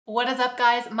What is up,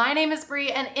 guys? My name is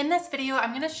Brie, and in this video,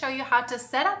 I'm going to show you how to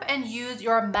set up and use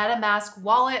your Metamask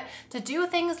wallet to do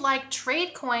things like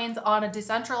trade coins on a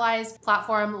decentralized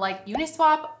platform like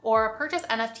Uniswap or purchase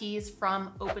NFTs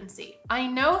from OpenSea. I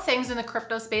know things in the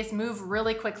crypto space move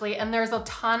really quickly, and there's a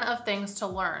ton of things to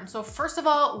learn. So first of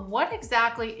all, what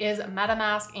exactly is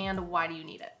Metamask and why do you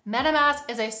need it? Metamask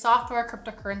is a software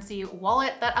cryptocurrency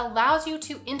wallet that allows you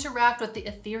to interact with the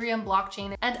Ethereum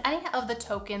blockchain and any of the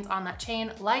tokens on that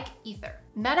chain like Ether.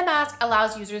 Metamask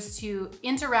allows users to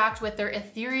interact with their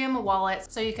Ethereum wallet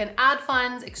so you can add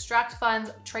funds, extract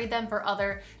funds, trade them for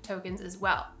other tokens as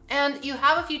well. And you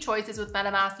have a few choices with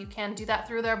Metamask. You can do that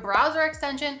through their browser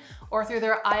extension or through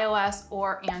their iOS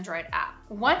or Android app.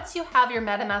 Once you have your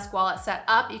Metamask wallet set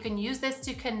up, you can use this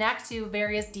to connect to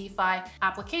various DeFi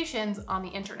applications on the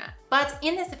internet. But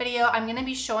in this video, I'm going to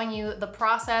be showing you the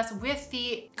process with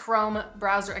the Chrome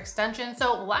browser extension.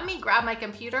 So let me grab my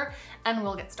computer and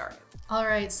we'll get started. All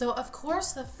right, so of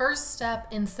course, the first step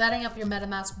in setting up your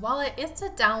Metamask wallet is to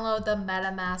download the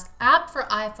Metamask app for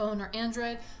iPhone or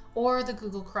Android or the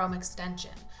Google Chrome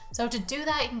extension. So to do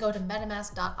that, you can go to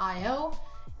metamask.io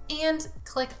and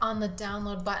click on the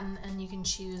download button and you can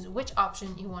choose which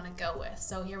option you want to go with.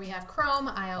 So here we have Chrome,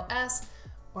 iOS,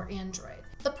 or Android.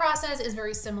 The process is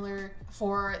very similar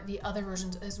for the other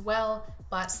versions as well,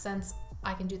 but since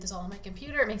I can do this all on my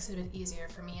computer, it makes it a bit easier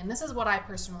for me. And this is what I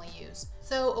personally use.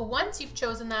 So once you've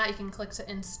chosen that, you can click to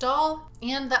install,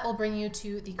 and that will bring you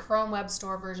to the Chrome Web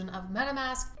Store version of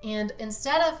Metamask. And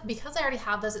instead of, because I already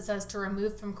have this, it says to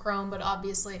remove from Chrome, but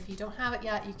obviously if you don't have it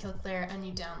yet, you click there and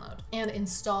you download and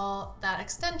install that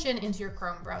extension into your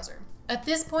Chrome browser. At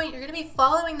this point, you're going to be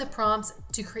following the prompts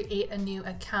to create a new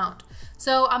account.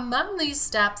 So among these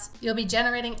steps, you'll be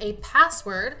generating a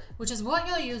password, which is what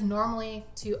you'll use normally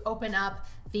to open up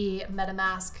the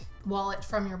MetaMask wallet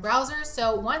from your browser.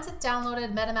 So once it's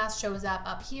downloaded, MetaMask shows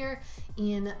up here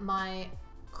in my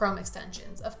Chrome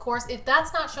extensions. Of course, if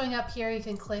that's not showing up here, you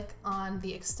can click on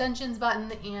the extensions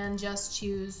button and just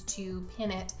choose to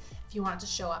pin it if you want it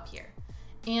to show up here.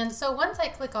 And so once I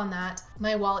click on that,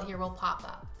 my wallet here will pop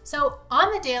up. So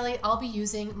on the daily, I'll be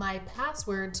using my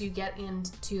password to get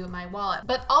into my wallet.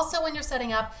 But also when you're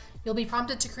setting up, you'll be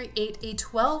prompted to create a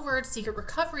 12-word secret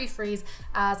recovery phrase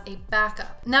as a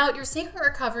backup. Now, your secret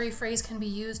recovery phrase can be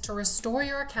used to restore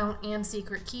your account and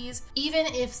secret keys, even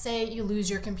if, say, you lose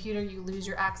your computer, you lose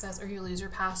your access, or you lose your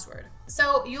password.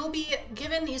 So you'll be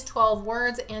given these 12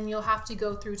 words and you'll have to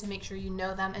go through to make sure you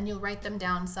know them, and you'll write them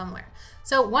down somewhere.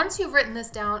 So once you've written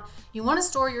this down, you want to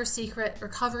store your secret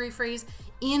recovery phrase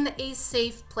in a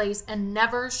safe place and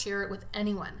never share it with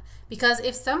anyone. Because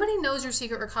if somebody knows your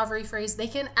secret recovery phrase, they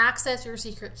can access your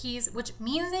secret keys, which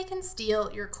means they can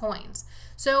steal your coins.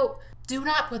 So do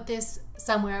not put this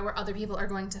somewhere where other people are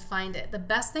going to find it. The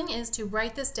best thing is to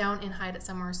write this down and hide it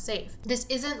somewhere safe. This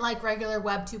isn't like regular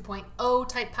Web 2.0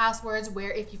 type passwords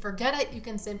where if you forget it, you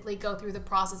can simply go through the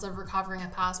process of recovering a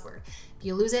password. If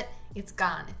you lose it, it's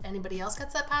gone. If anybody else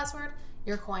gets that password,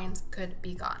 your coins could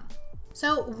be gone.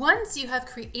 So once you have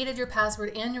created your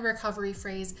password and your recovery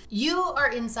phrase, you are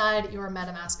inside your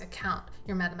MetaMask account,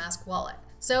 your MetaMask wallet.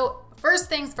 So first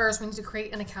things first, we need to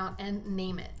create an account and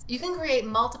name it. You can create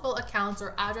multiple accounts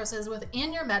or addresses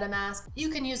within your MetaMask. You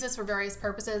can use this for various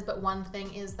purposes, but one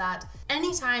thing is that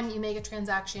anytime you make a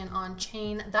transaction on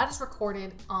chain, that is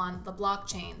recorded on the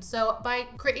blockchain. So by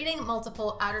creating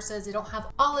multiple addresses, you don't have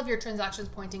all of your transactions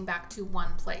pointing back to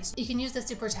one place. You can use this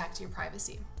to protect your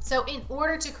privacy. So in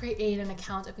order to create an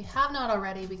account, if we have not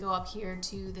already, we go up here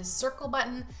to this circle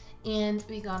button and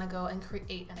we're gonna go and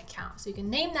create an account. So you can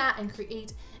name that and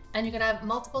create, and you can have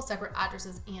multiple separate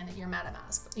addresses in your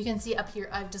MetaMask. You can see up here,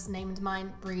 I've just named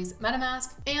mine Brie's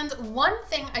MetaMask. And one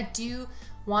thing I do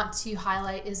want to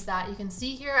highlight is that you can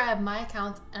see here, I have my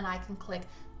account and I can click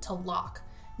to lock.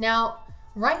 Now,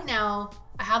 right now,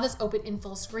 I have this open in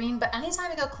full screen, but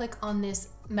anytime I go click on this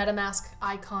MetaMask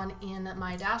icon in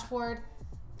my dashboard,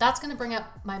 that's going to bring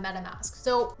up my MetaMask.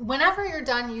 So whenever you're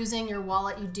done using your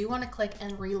wallet, you do want to click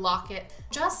and relock it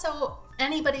just so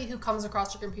anybody who comes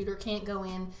across your computer can't go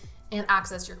in and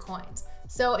access your coins.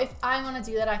 So if I want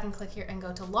to do that, I can click here and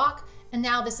go to lock, and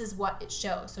now this is what it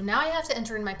shows. So now I have to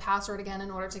enter in my password again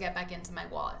in order to get back into my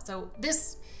wallet. So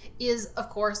this is, of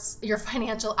course, your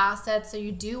financial asset. So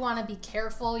you do want to be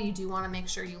careful. You do want to make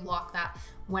sure you lock that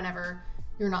whenever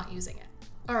you're not using it.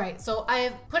 All right, so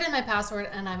I've put in my password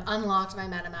and I've unlocked my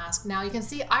MetaMask. Now you can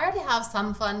see I already have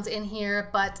some funds in here,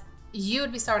 but you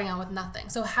would be starting out with nothing.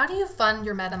 So how do you fund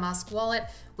your MetaMask wallet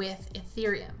with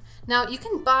Ethereum? Now you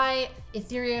can buy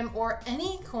Ethereum or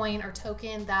any coin or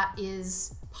token that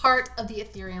is part of the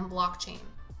Ethereum blockchain.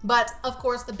 But of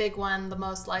course, the big one, the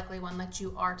most likely one that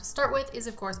you are to start with is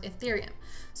of course Ethereum.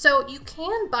 So you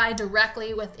can buy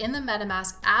directly within the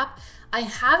MetaMask app. I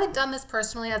haven't done this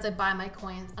personally as I buy my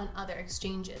coins on other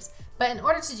exchanges. But in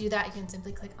order to do that, you can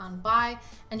simply click on buy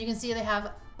and you can see they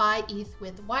have buy ETH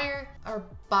with wire or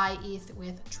buy ETH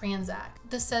with transact.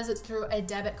 This says it's through a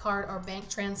debit card or bank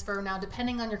transfer. Now,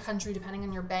 depending on your country, depending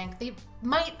on your bank, they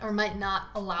might or might not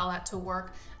allow that to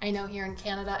work. I know here in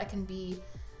Canada, it can be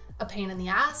a pain in the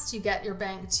ass to get your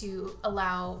bank to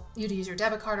allow you to use your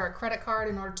debit card or a credit card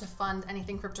in order to fund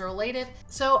anything crypto related.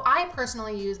 So I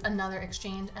personally use another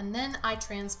exchange and then I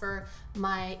transfer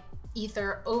my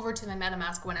Ether over to my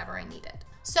MetaMask whenever I need it.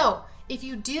 So if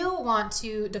you do want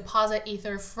to deposit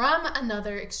Ether from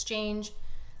another exchange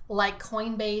like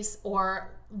Coinbase, or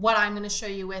what I'm going to show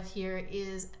you with here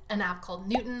is an app called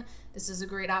Newton. This is a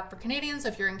great app for Canadians. So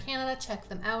if you're in Canada, check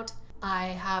them out. I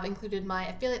have included my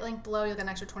affiliate link below. You'll get an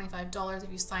extra $25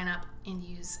 if you sign up and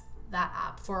use that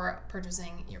app for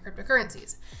purchasing your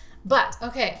cryptocurrencies. But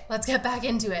okay, let's get back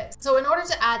into it. So in order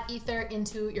to add Ether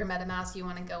into your MetaMask, you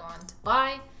want to go on to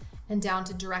buy and down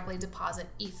to directly deposit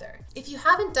Ether. If you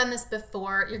haven't done this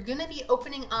before, you're going to be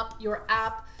opening up your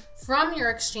app from your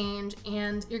exchange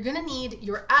and you're going to need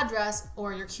your address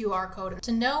or your QR code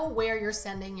to know where you're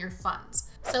sending your funds.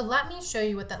 So let me show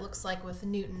you what that looks like with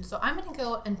Newton. So I'm going to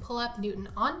go and pull up Newton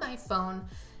on my phone,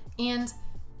 and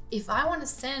if I want to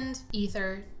send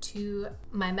Ether to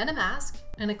my MetaMask,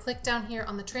 and I click down here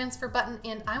on the transfer button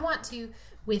and I want to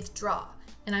withdraw,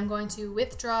 and I'm going to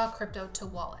withdraw crypto to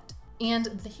wallet. And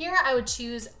here I would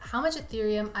choose how much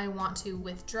Ethereum I want to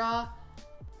withdraw.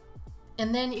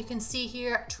 And then you can see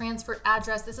here, transfer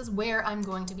address. This is where I'm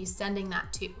going to be sending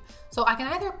that to. So I can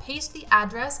either paste the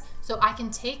address, so I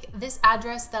can take this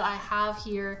address that I have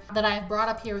here, that I have brought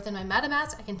up here within my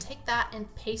MetaMask, I can take that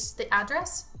and paste the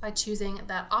address by choosing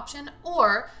that option,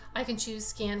 or I can choose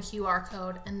scan QR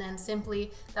code, and then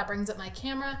simply that brings up my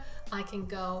camera. I can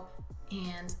go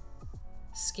and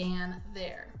scan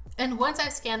there. And once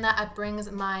I've scanned that, it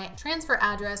brings my transfer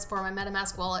address for my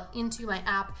MetaMask wallet into my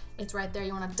app. It's right there.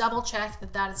 You want to double check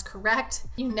that that is correct.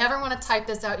 You never want to type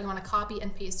this out. You want to copy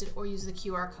and paste it or use the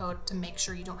QR code to make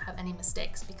sure you don't have any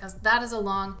mistakes, because that is a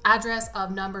long address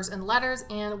of numbers and letters,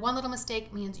 and one little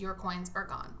mistake means your coins are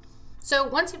gone. So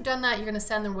once you've done that, you're going to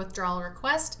send the withdrawal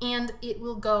request and it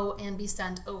will go and be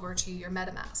sent over to your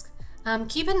MetaMask.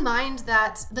 Keep in mind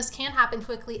that this can happen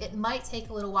quickly. It might take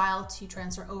a little while to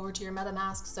transfer over to your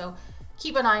MetaMask, so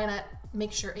keep an eye on it,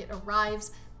 make sure it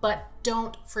arrives, but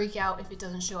don't freak out if it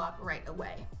doesn't show up right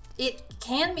away. It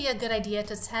can be a good idea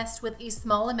to test with a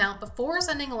small amount before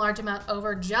sending a large amount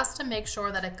over, just to make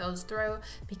sure that it goes through,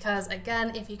 because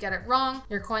again, if you get it wrong,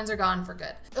 your coins are gone for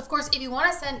good. Of course, if you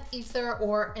want to send Ether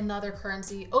or another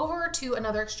currency over to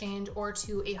another exchange or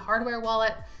to a hardware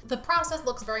wallet, the process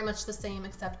looks very much the same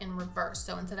except in reverse.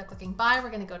 So instead of clicking buy,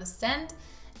 we're going to go to send.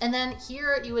 And then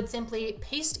here you would simply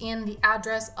paste in the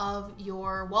address of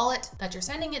your wallet that you're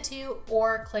sending it to,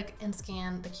 or click and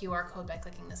scan the QR code by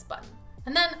clicking this button.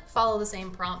 And then follow the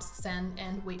same prompts, send,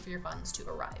 and wait for your funds to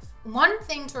arrive. One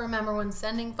thing to remember when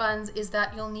sending funds is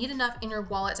that you'll need enough in your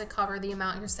wallet to cover the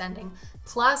amount you're sending,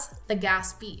 plus the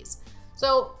gas fees.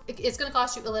 So it's going to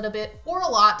cost you a little bit or a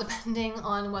lot depending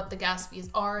on what the gas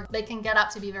fees are. They can get up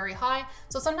to be very high.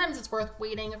 So sometimes it's worth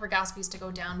waiting for gas fees to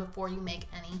go down before you make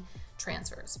any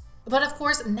transfers. But of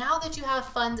course, now that you have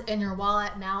funds in your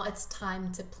wallet, now it's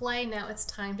time to play. Now it's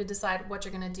time to decide what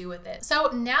you're going to do with it. So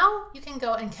now you can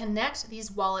go and connect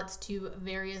these wallets to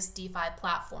various DeFi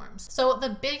platforms. So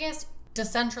the biggest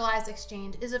decentralized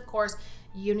exchange is of course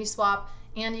Uniswap,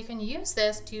 and you can use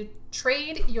this to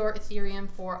trade your Ethereum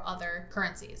for other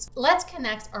currencies. Let's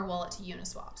connect our wallet to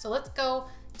Uniswap. So let's go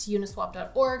to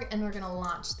uniswap.org and we're going to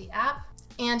launch the app,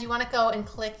 and you want to go and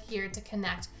click here to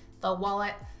connect the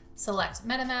wallet. Select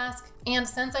MetaMask, and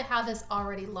since I have this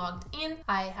already logged in,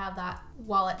 I have that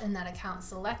wallet and that account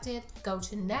selected. Go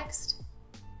to next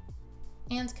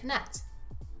and connect.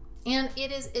 And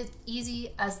it is as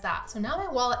easy as that. So now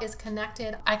my wallet is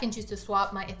connected. I can choose to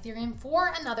swap my Ethereum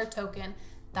for another token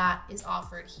that is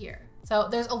offered here. So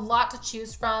there's a lot to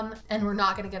choose from, and we're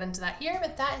not going to get into that here,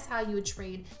 but that is how you would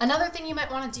trade. Another thing you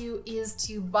might want to do is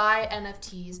to buy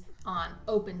NFTs on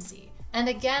OpenSea. And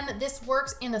again, this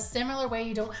works in a similar way.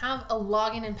 You don't have a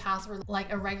login and password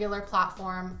like a regular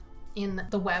platform in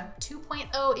the Web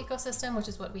 2.0 ecosystem, which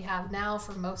is what we have now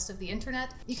for most of the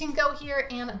internet. You can go here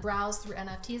and browse through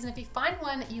NFTs. And if you find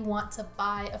one you want to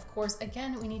buy, of course,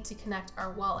 again, we need to connect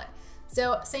our wallet.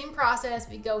 So same process,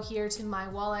 we go here to my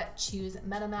wallet, choose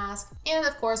MetaMask, and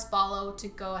of course follow to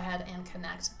go ahead and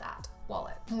connect that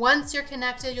wallet. Once you're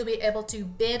connected, you'll be able to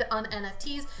bid on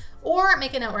NFTs or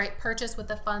make an outright purchase with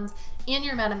the funds in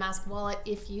your MetaMask wallet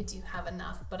if you do have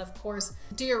enough. But of course,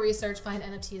 do your research, find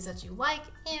NFTs that you like,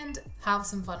 and have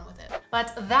some fun with it.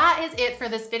 But that is it for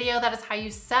this video. That is how you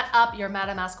set up your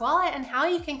MetaMask wallet and how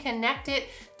you can connect it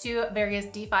to various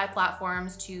DeFi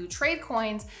platforms to trade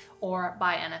coins or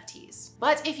buy NFTs.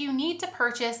 But if you need to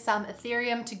purchase some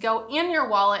Ethereum to go in your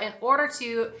wallet in order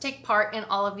to take part in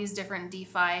all of these different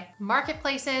DeFi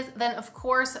marketplaces, then of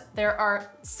course there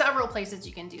are several places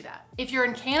you can do that. If you're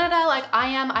in Canada like I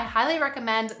am, I highly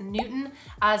recommend Newton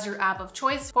as your app of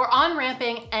choice for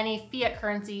on-ramping any fiat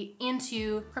currency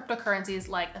into cryptocurrencies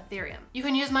like Ethereum. You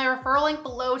can use my referral link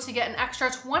below to get an extra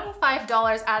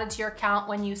 $25 added to your account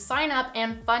when you sign up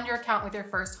and fund your account with your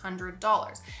first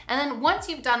 $100. And then once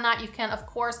you've done that, you can of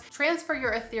course transfer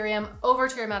your Ethereum over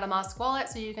to your MetaMask wallet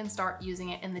so you can start using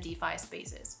it in the DeFi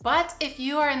spaces. But if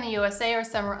you are in the USA or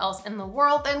somewhere else in the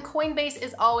world, then Coinbase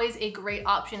is always a great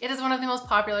option. It is one of the most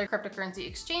popular cryptocurrency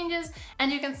exchanges,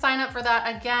 and you can sign up for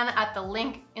that again at the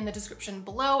link in the description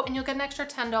below, and you'll get an extra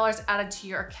 $10 added to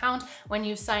your account when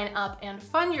you sign up and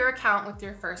fund your account with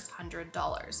your first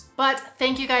 $100. But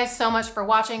thank you guys so much for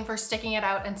watching, for sticking it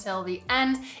out until the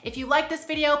end. If you like this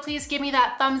video, please give me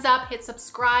that thumbs up, hit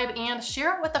subscribe, and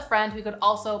share it with a friend who could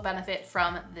also benefit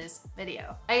from this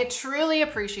video. I truly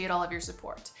appreciate all of your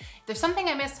support. If there's something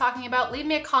I missed talking about, leave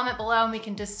me a comment below and we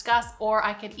can discuss, or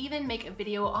I could even make a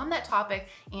video on that topic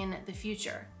in the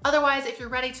future. Otherwise, if you're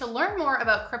ready to learn more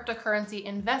about cryptocurrency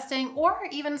investing or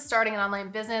even starting an online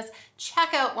business,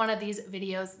 check out one of these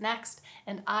videos next,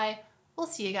 and I will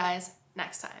see you guys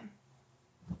next time.